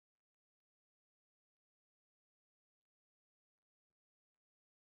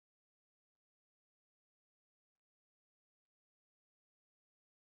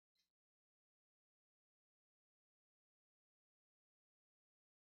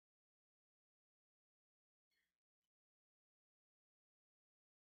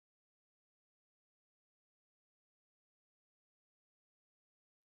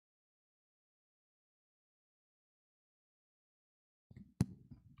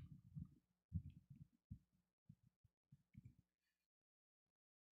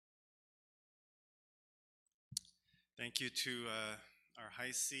Thank you to our High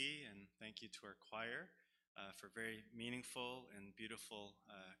C and thank you to our choir for very meaningful and beautiful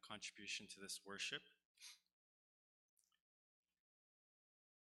contribution to this worship.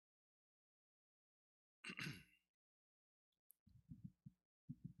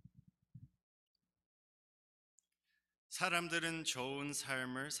 사람들은 좋은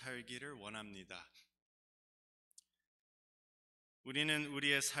삶을 살기를 원합니다. 우리는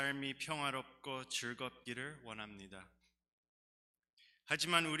우리의 삶이 평화롭고 즐겁기를 원합니다.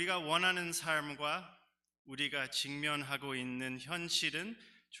 하지만 우리가 원하는 삶과 우리가 직면하고 있는 현실은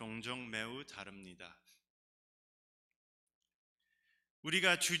종종 매우 다릅니다.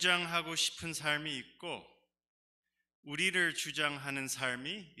 우리가 주장하고 싶은 삶이 있고 우리를 주장하는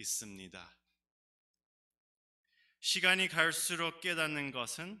삶이 있습니다. 시간이 갈수록 깨닫는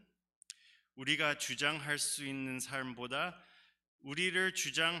것은 우리가 주장할 수 있는 삶보다 우리를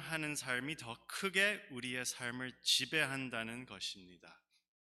주장하는 삶이 더 크게 우리의 삶을 지배한다는 것입니다.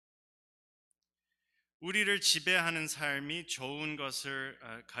 우리를 지배하는 삶이 좋은 것을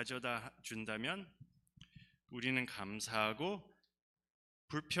가져다 준다면 우리는 감사하고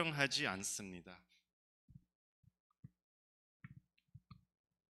불평하지 않습니다.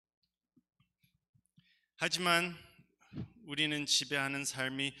 하지만 우리는 지배하는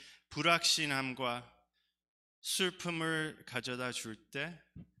삶이 불확신함과 슬픔을 가져다 줄 때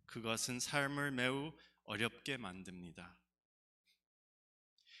그것은 삶을 매우 어렵게 만듭니다.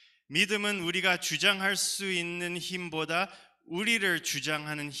 믿음은 우리가 주장할 수 있는 힘보다 우리를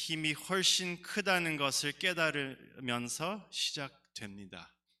주장하는 힘이 훨씬 크다는 것을 깨달으면서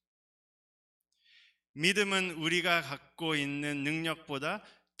시작됩니다. 믿음은 우리가 갖고 있는 능력보다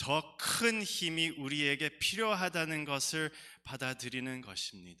더 큰 힘이 우리에게 필요하다는 것을 받아들이는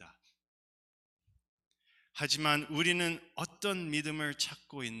것입니다. 하지만 우리는 어떤 믿음을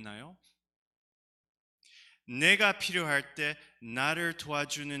찾고 있나요? 내가 필요할 때 나를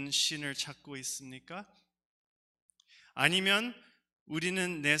도와주는 신을 찾고 있습니까? 아니면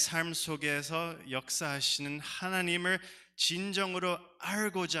우리는 내 삶 속에서 역사하시는 하나님을 진정으로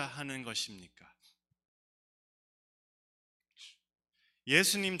알고자 하는 것입니까?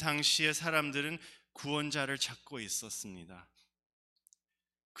 예수님 당시의 사람들은 구원자를 찾고 있었습니다.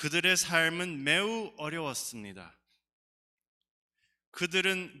 그들의 삶은 매우 어려웠습니다.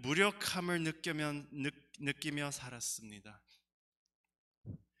 그들은 무력함을 느끼며 살았습니다.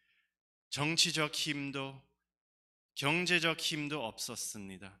 정치적 힘도 경제적 힘도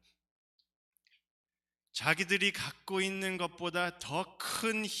없었습니다. 자기들이 갖고 있는 것보다 더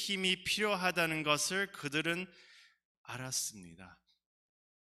큰 힘이 필요하다는 것을 그들은 알았습니다.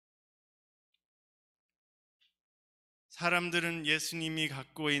 사람들은 예수님이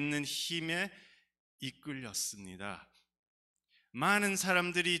갖고 있는 힘에 이끌렸습니다. 많은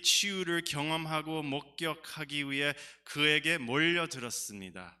사람들이 치유를 경험하고 목격하기 위해 그에게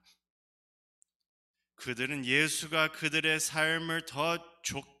몰려들었습니다. 그들은 예수가 그들의 삶을 더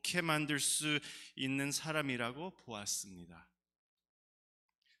좋게 만들 수 있는 사람이라고 보았습니다.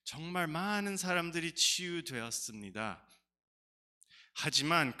 정말 많은 사람들이 치유되었습니다.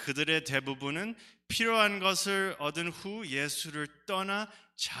 하지만 그들의 대부분은 필요한 것을 얻은 후 예수를 떠나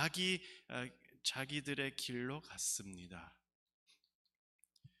자기들의 길로 갔습니다.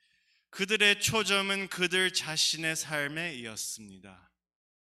 그들의 초점은 그들 자신의 삶에 이었습니다.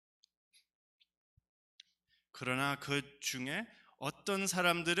 그러나 그 중에 어떤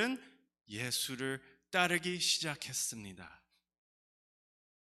사람들은 예수를 따르기 시작했습니다.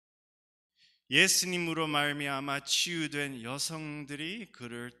 예수님으로 말미암아 치유된 여성들이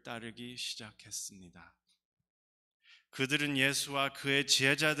그를 따르기 시작했습니다. 그들은 예수와 그의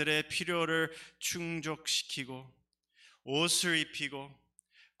제자들의 필요를 충족시키고 옷을 입히고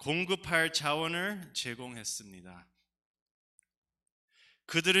공급할 자원을 제공했습니다.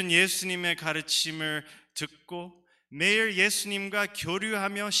 그들은 예수님의 가르침을 듣고 매일 예수님과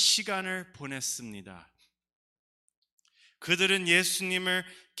교류하며 시간을 보냈습니다. 그들은 예수님을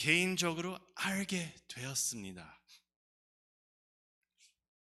개인적으로 알게 되었습니다.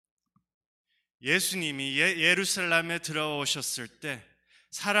 예수님이 예루살렘에 들어오셨을 때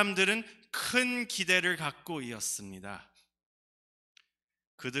사람들은 큰 기대를 갖고 있었습니다.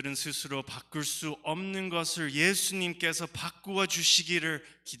 그들은 스스로 바꿀 수 없는 것을 예수님께서 바꾸어 주시기를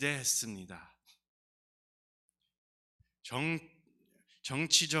기대했습니다.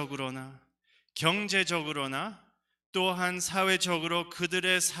 정치적으로나 경제적으로나 또한 사회적으로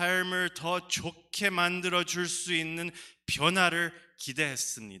그들의 삶을 더 좋게 만들어 줄 수 있는 변화를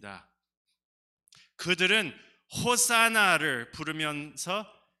기대했습니다. 그들은 호사나를 부르면서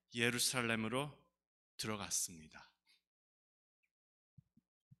예루살렘으로 들어갔습니다.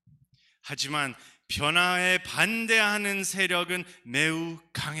 하지만 변화에 반대하는 세력은 매우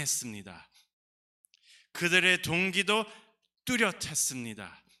강했습니다. 그들의 동기도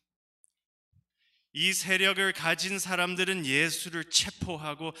뚜렷했습니다. 이 세력을 가진 사람들은 예수를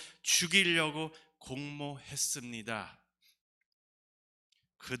체포하고 죽이려고 공모했습니다.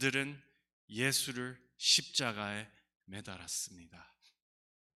 그들은 예수를 십자가에 매달았습니다.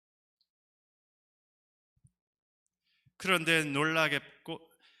 그런데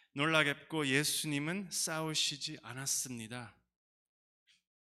놀라겠고 예수님은 싸우시지 않았습니다.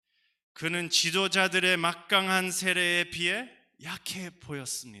 그는 지도자들의 막강한 세례에 비해 약해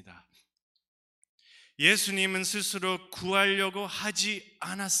보였습니다. 예수님은 스스로 구하려고 하지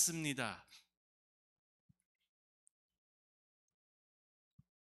않았습니다.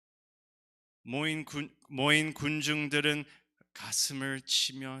 모인 군중들은 가슴을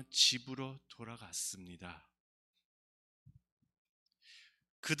치며 집으로 돌아갔습니다.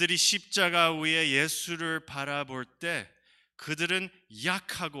 그들이 십자가 위에 예수를 바라볼 때 그들은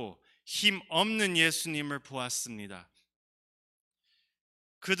약하고 힘 없는 예수님을 보았습니다.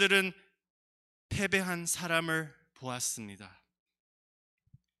 그들은 패배한 사람을 보았습니다.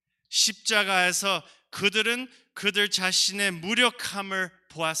 십자가에서 그들은 그들 자신의 무력함을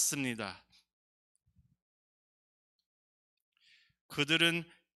보았습니다. 그들은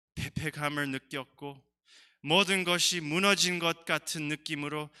패배감을 느꼈고 모든 것이 무너진 것 같은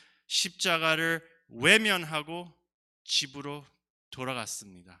느낌으로 십자가를 외면하고 집으로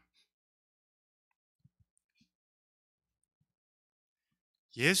돌아갔습니다.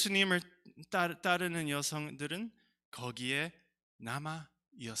 예수님을 따르는 여성들은 거기에 남아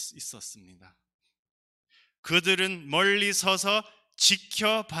있었습니다. 그들은 멀리 서서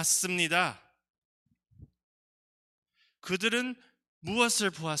지켜봤습니다. 그들은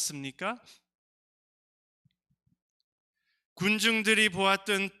무엇을 보았습니까? 군중들이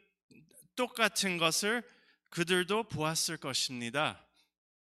보았던 똑같은 것을 그들도 보았을 것입니다.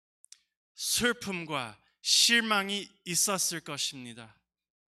 슬픔과 실망이 있었을 것입니다.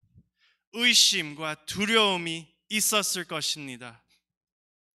 의심과 두려움이 있었을 것입니다.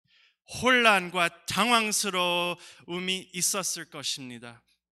 혼란과 당황스러움이 있었을 것입니다.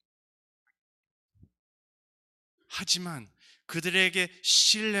 하지만 그들에게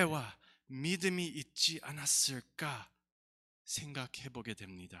신뢰와 믿음이 있지 않았을까 생각해 보게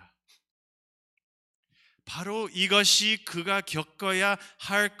됩니다. 바로 이것이 그가 겪어야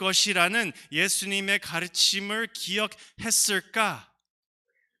할 것이라는 예수님의 가르침을 기억했을까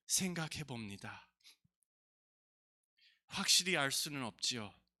생각해 봅니다. 확실히 알 수는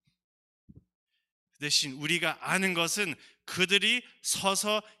없지요. 대신 우리가 아는 것은 그들이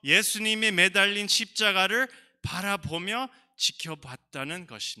서서 예수님이 매달린 십자가를 바라보며 지켜봤다는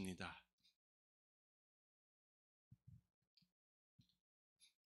것입니다.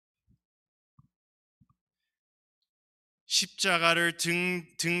 십자가를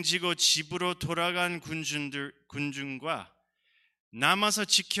등지고 집으로 돌아간 군중과 남아서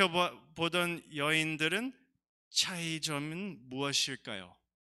지켜보던 여인들은 차이점은 무엇일까요?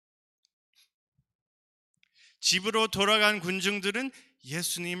 집으로 돌아간 군중들은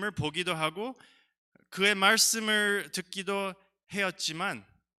예수님을 보기도 하고 그의 말씀을 듣기도 하였지만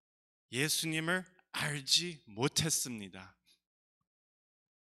예수님을 알지 못했습니다.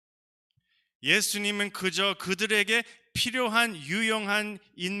 예수님은 그저 그들에게 필요한 유용한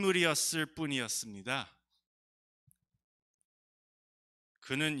인물이었을 뿐이었습니다.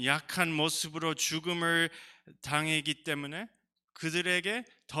 그는 약한 모습으로 죽음을 당했기 때문에 그들에게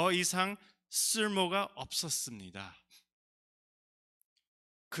더 이상 쓸모가 없었습니다.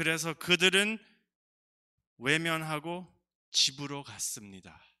 그래서 그들은 외면하고 집으로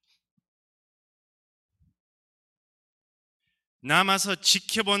갔습니다. 남아서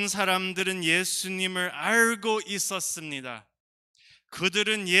지켜본 사람들은 예수님을 알고 있었습니다.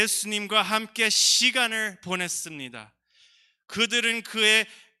 그들은 예수님과 함께 시간을 보냈습니다. 그들은 그의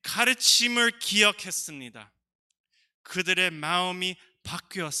가르침을 기억했습니다. 그들의 마음이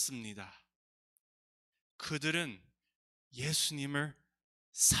바뀌었습니다. 그들은 예수님을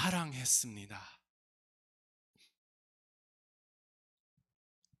사랑했습니다.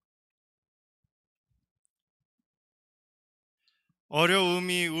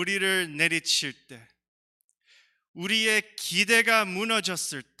 어려움이 우리를 내리칠 때, 우리의 기대가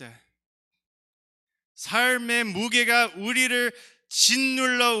무너졌을 때, 삶의 무게가 우리를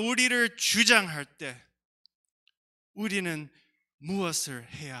짓눌러 우리를 주장할 때, 우리는 무엇을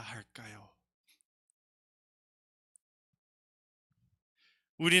해야 할까요?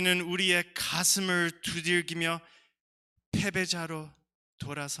 우리는 우리의 가슴을 두들기며 패배자로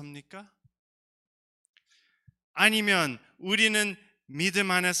돌아섭니까? 아니면 우리는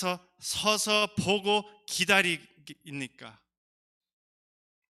믿음 안에서 서서 보고 기다리니까?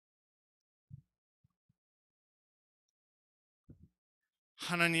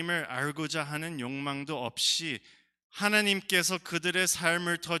 하나님을 알고자 하는 욕망도 없이 하나님께서 그들의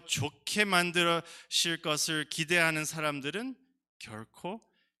삶을 더 좋게 만드실 것을 기대하는 사람들은 결코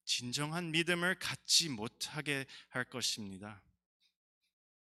진정한 믿음을 갖지 못하게 할 것입니다.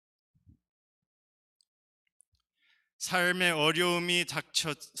 삶의 어려움이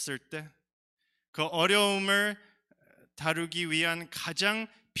닥쳤을 때 그 어려움을 다루기 위한 가장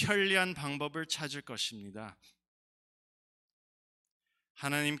편리한 방법을 찾을 것입니다.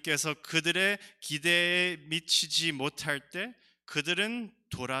 하나님께서 그들의 기대에 미치지 못할 때 그들은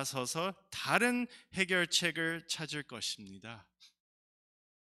돌아서서 다른 해결책을 찾을 것입니다.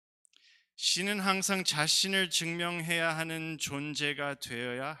 신은 항상 자신을 증명해야 하는 존재가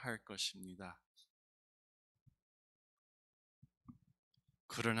되어야 할 것입니다.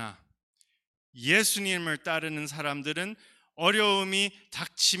 그러나 예수님을 따르는 사람들은 어려움이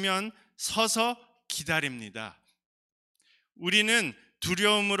닥치면 서서 기다립니다. 우리는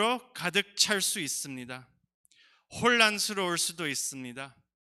두려움으로 가득 찰 수 있습니다. 혼란스러울 수도 있습니다.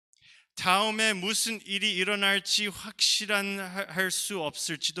 다음에 무슨 일이 일어날지 확실할 수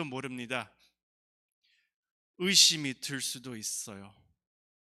없을지도 모릅니다. 의심이 들 수도 있어요.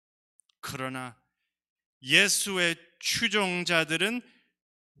 그러나 예수의 추종자들은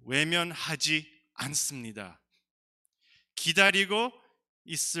외면하지 않습니다. 기다리고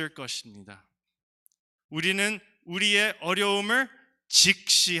있을 것입니다. 우리는 우리의 어려움을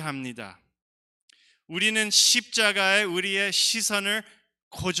직시합니다. 우리는 십자가에 우리의 시선을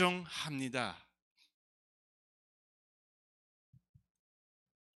고정합니다.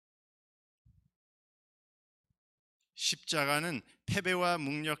 십자가는 패배와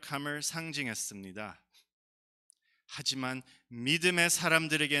무력함을 상징했습니다. 하지만 믿음의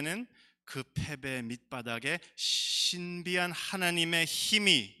사람들에게는 그 패배 밑바닥에 신비한 하나님의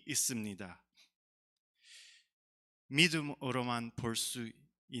힘이 있습니다. 믿음으로만 볼 수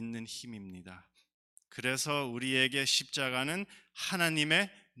있는 힘입니다. 그래서 우리에게 십자가는 하나님의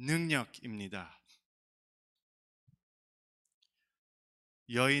능력입니다.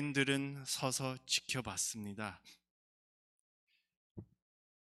 여인들은 서서 지켜봤습니다.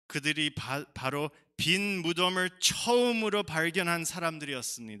 그들이 바로 빈 무덤을 처음으로 발견한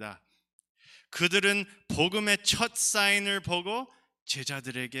사람들이었습니다. 그들은 복음의 첫 사인을 보고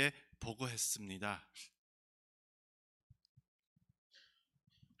제자들에게 보고했습니다.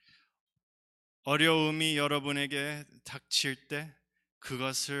 어려움이 여러분에게 닥칠 때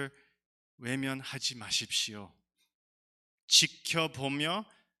그것을 외면하지 마십시오. 지켜보며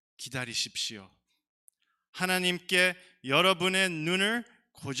기다리십시오. 하나님께 여러분의 눈을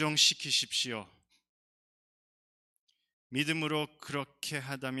고정시키십시오. 믿음으로 그렇게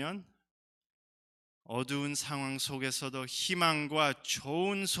하다면 어두운 상황 속에서도 희망과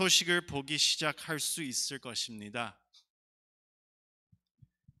좋은 소식을 보기 시작할 수 있을 것입니다.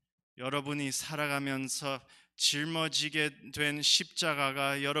 여러분이 살아가면서 짊어지게 된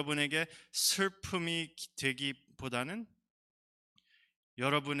십자가가 여러분에게 슬픔이 되기보다는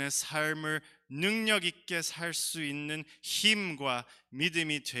여러분의 삶을 능력 있게 살 수 있는 힘과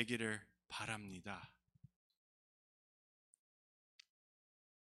믿음이 되기를 바랍니다.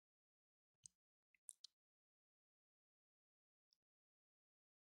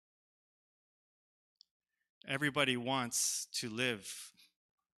 Everybody wants to live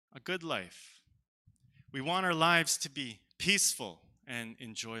a good life. We want our lives to be peaceful and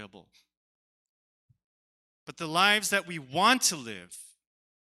enjoyable. But the lives that we want to live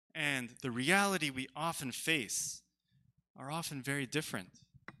and the reality we often face are often very different.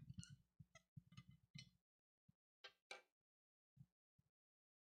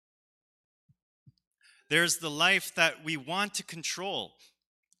 There's the life that we want to control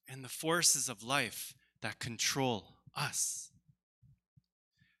and the forces of life that control us.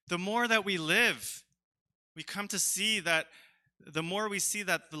 The more that we live, we come to see that the more we see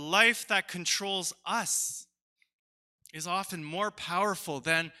that the life that controls us is often more powerful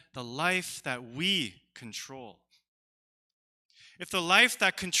than the life that we control. If the life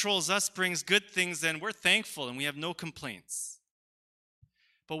that controls us brings good things, then we're thankful and we have no complaints.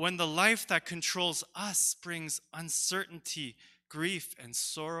 But when the life that controls us brings uncertainty, grief, and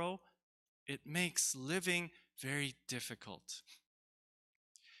sorrow, it makes living very difficult.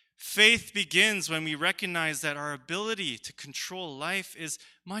 Faith begins when we recognize that our ability to control life is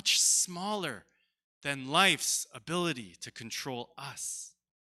much smaller than life's ability to control us.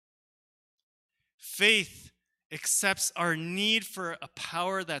 Faith accepts our need for a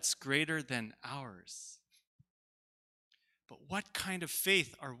power that's greater than ours. But what kind of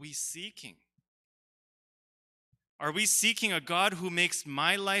faith are we seeking? Are we seeking a God who makes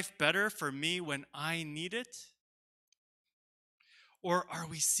my life better for me when I need it? Or are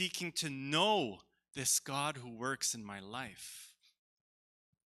we seeking to know this God who works in my life?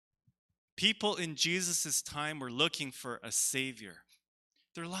 People in Jesus' time were looking for a savior.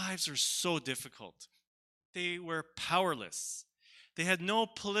 Their lives were so difficult. They were powerless. They had no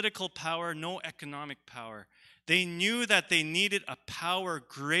political power, no economic power. They knew that they needed a power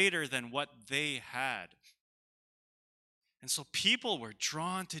greater than what they had. And so people were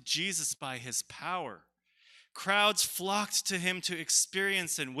drawn to Jesus by his power. Crowds flocked to him to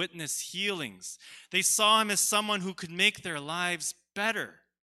experience and witness healings. They saw him as someone who could make their lives better.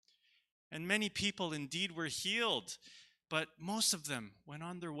 And many people indeed were healed, but most of them went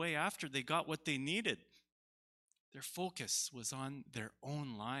on their way after they got what they needed. Their focus was on their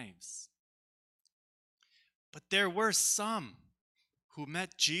own lives. But there were some who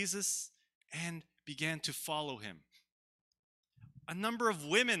met Jesus and began to follow him. A number of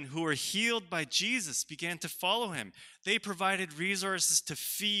women who were healed by Jesus began to follow him. They provided resources to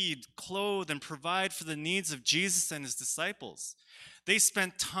feed, clothe, and provide for the needs of Jesus and his disciples. They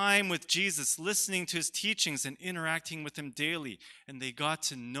spent time with Jesus, listening to his teachings and interacting with him daily, and they got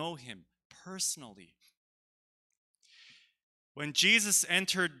to know him personally. When Jesus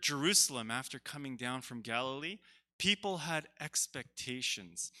entered Jerusalem after coming down from Galilee, people had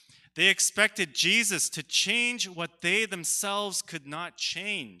expectations. They expected Jesus to change what they themselves could not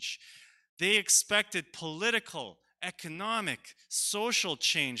change. They expected political, economic, social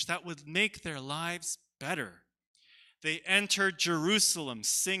change that would make their lives better. They entered Jerusalem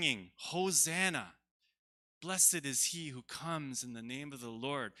singing, "Hosanna! Blessed is he who comes in the name of the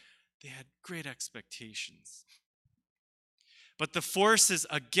Lord." They had great expectations. But the forces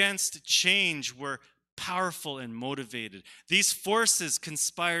against change were powerful and motivated. These forces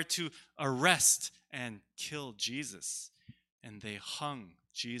conspired to arrest and kill Jesus, and they hung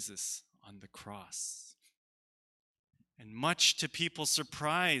Jesus on the cross. And much to people's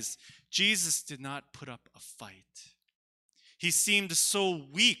surprise, Jesus did not put up a fight. He seemed so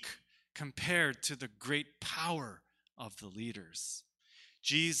weak compared to the great power of the leaders.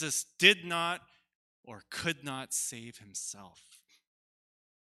 Jesus did not or could not save himself.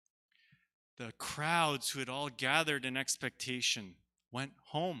 The crowds who had all gathered in expectation went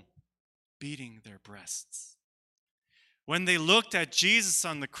home, beating their breasts. When they looked at Jesus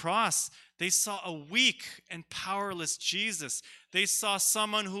on the cross, they saw a weak and powerless Jesus. They saw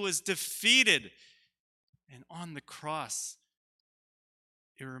someone who was defeated. And on the cross,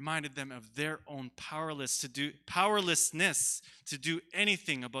 it reminded them of their own powerlessness to do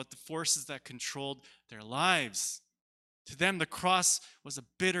anything about the forces that controlled their lives. To them, the cross was a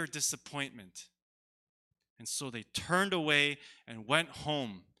bitter disappointment. And so they turned away and went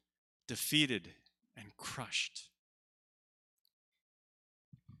home, defeated and crushed.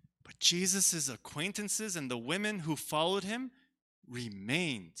 But Jesus' acquaintances and the women who followed him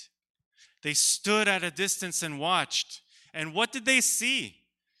remained. They stood at a distance and watched. And what did they see?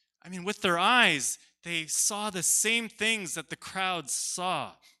 With their eyes, they saw the same things that the crowds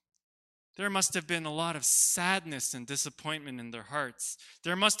saw. There must have been a lot of sadness and disappointment in their hearts.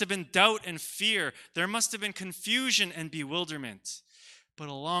 There must have been doubt and fear. There must have been confusion and bewilderment. But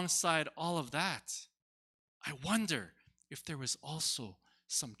alongside all of that, I wonder if there was also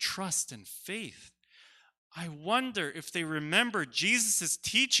some trust and faith. I wonder if they remember Jesus'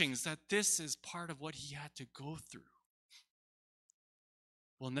 teachings, that this is part of what he had to go through.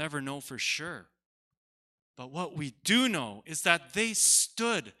 We'll never know for sure. But what we do know is that they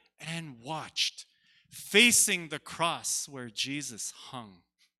stood and watched, facing the cross where Jesus hung.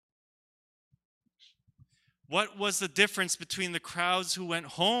 What was the difference between the crowds who went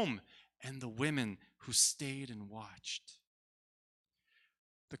home and the women who stayed and watched?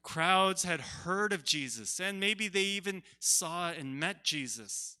 The crowds had heard of Jesus, and maybe they even saw and met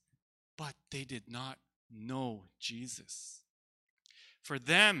Jesus, but they did not know Jesus. For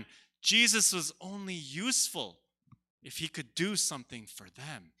them, Jesus was only useful if he could do something for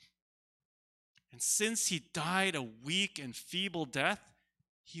them. And since he died a weak and feeble death,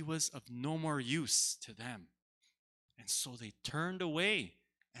 he was of no more use to them. And so they turned away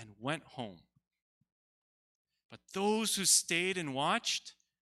and went home. But those who stayed and watched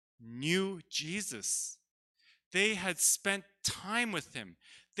knew Jesus. They had spent time with him.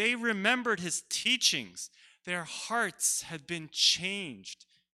 They remembered his teachings. Their hearts had been changed.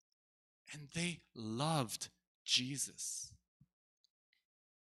 And they loved Jesus.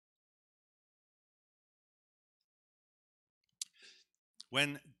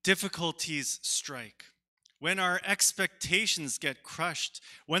 When difficulties strike, when our expectations get crushed,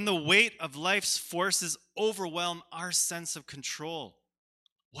 when the weight of life's forces overwhelm our sense of control,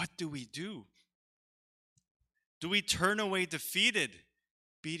 what do we do? Do we turn away defeated,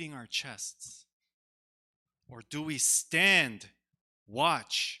 beating our chests? Or do we stand,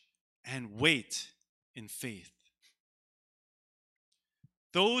 watch, and wait in faith?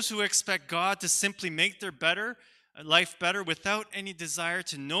 Those who expect God to simply make their life better without any desire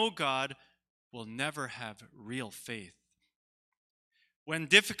to know God will never have real faith. When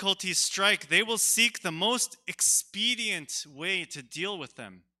difficulties strike, they will seek the most expedient way to deal with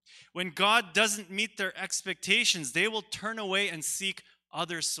them. When God doesn't meet their expectations, they will turn away and seek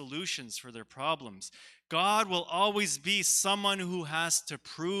other solutions for their problems. God will always be someone who has to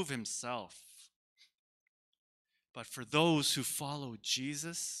prove himself. But for those who follow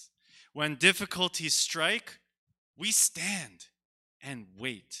Jesus, when difficulties strike, we stand and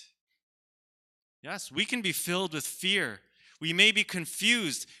wait. Yes, we can be filled with fear. We may be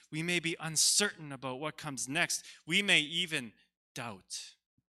confused. We may be uncertain about what comes next. We may even doubt.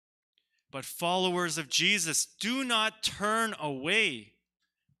 But followers of Jesus, do not turn away.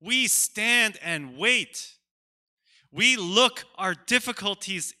 We stand and wait. We look our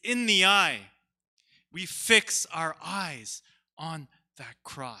difficulties in the eye. We fix our eyes on that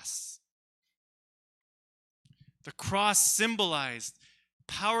cross. The cross symbolized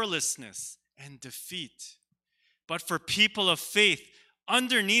powerlessness and defeat. But for people of faith,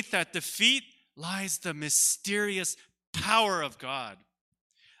 underneath that defeat lies the mysterious power of God,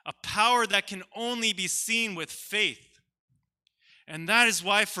 a power that can only be seen with faith. And that is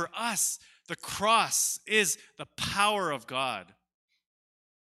why for us, the cross is the power of God.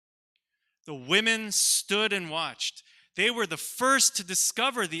 The women stood and watched. They were the first to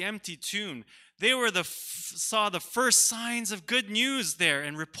discover the empty tomb. They saw the first signs of good news there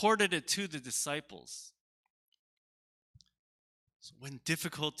and reported it to the disciples. So when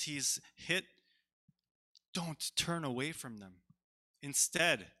difficulties hit, don't turn away from them.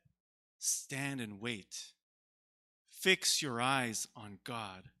 Instead, stand and wait. Fix your eyes on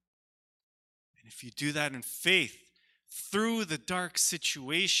God. And if you do that in faith, through the dark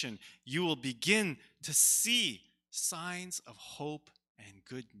situation, you will begin to see signs of hope and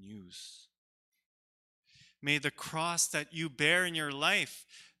good news. May the cross that you bear in your life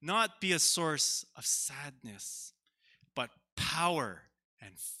not be a source of sadness, but power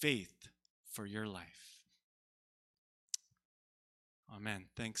and faith for your life. Amen.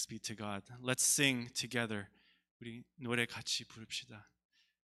 Thanks be to God. Let's sing together. 우리 노래 같이 부릅시다.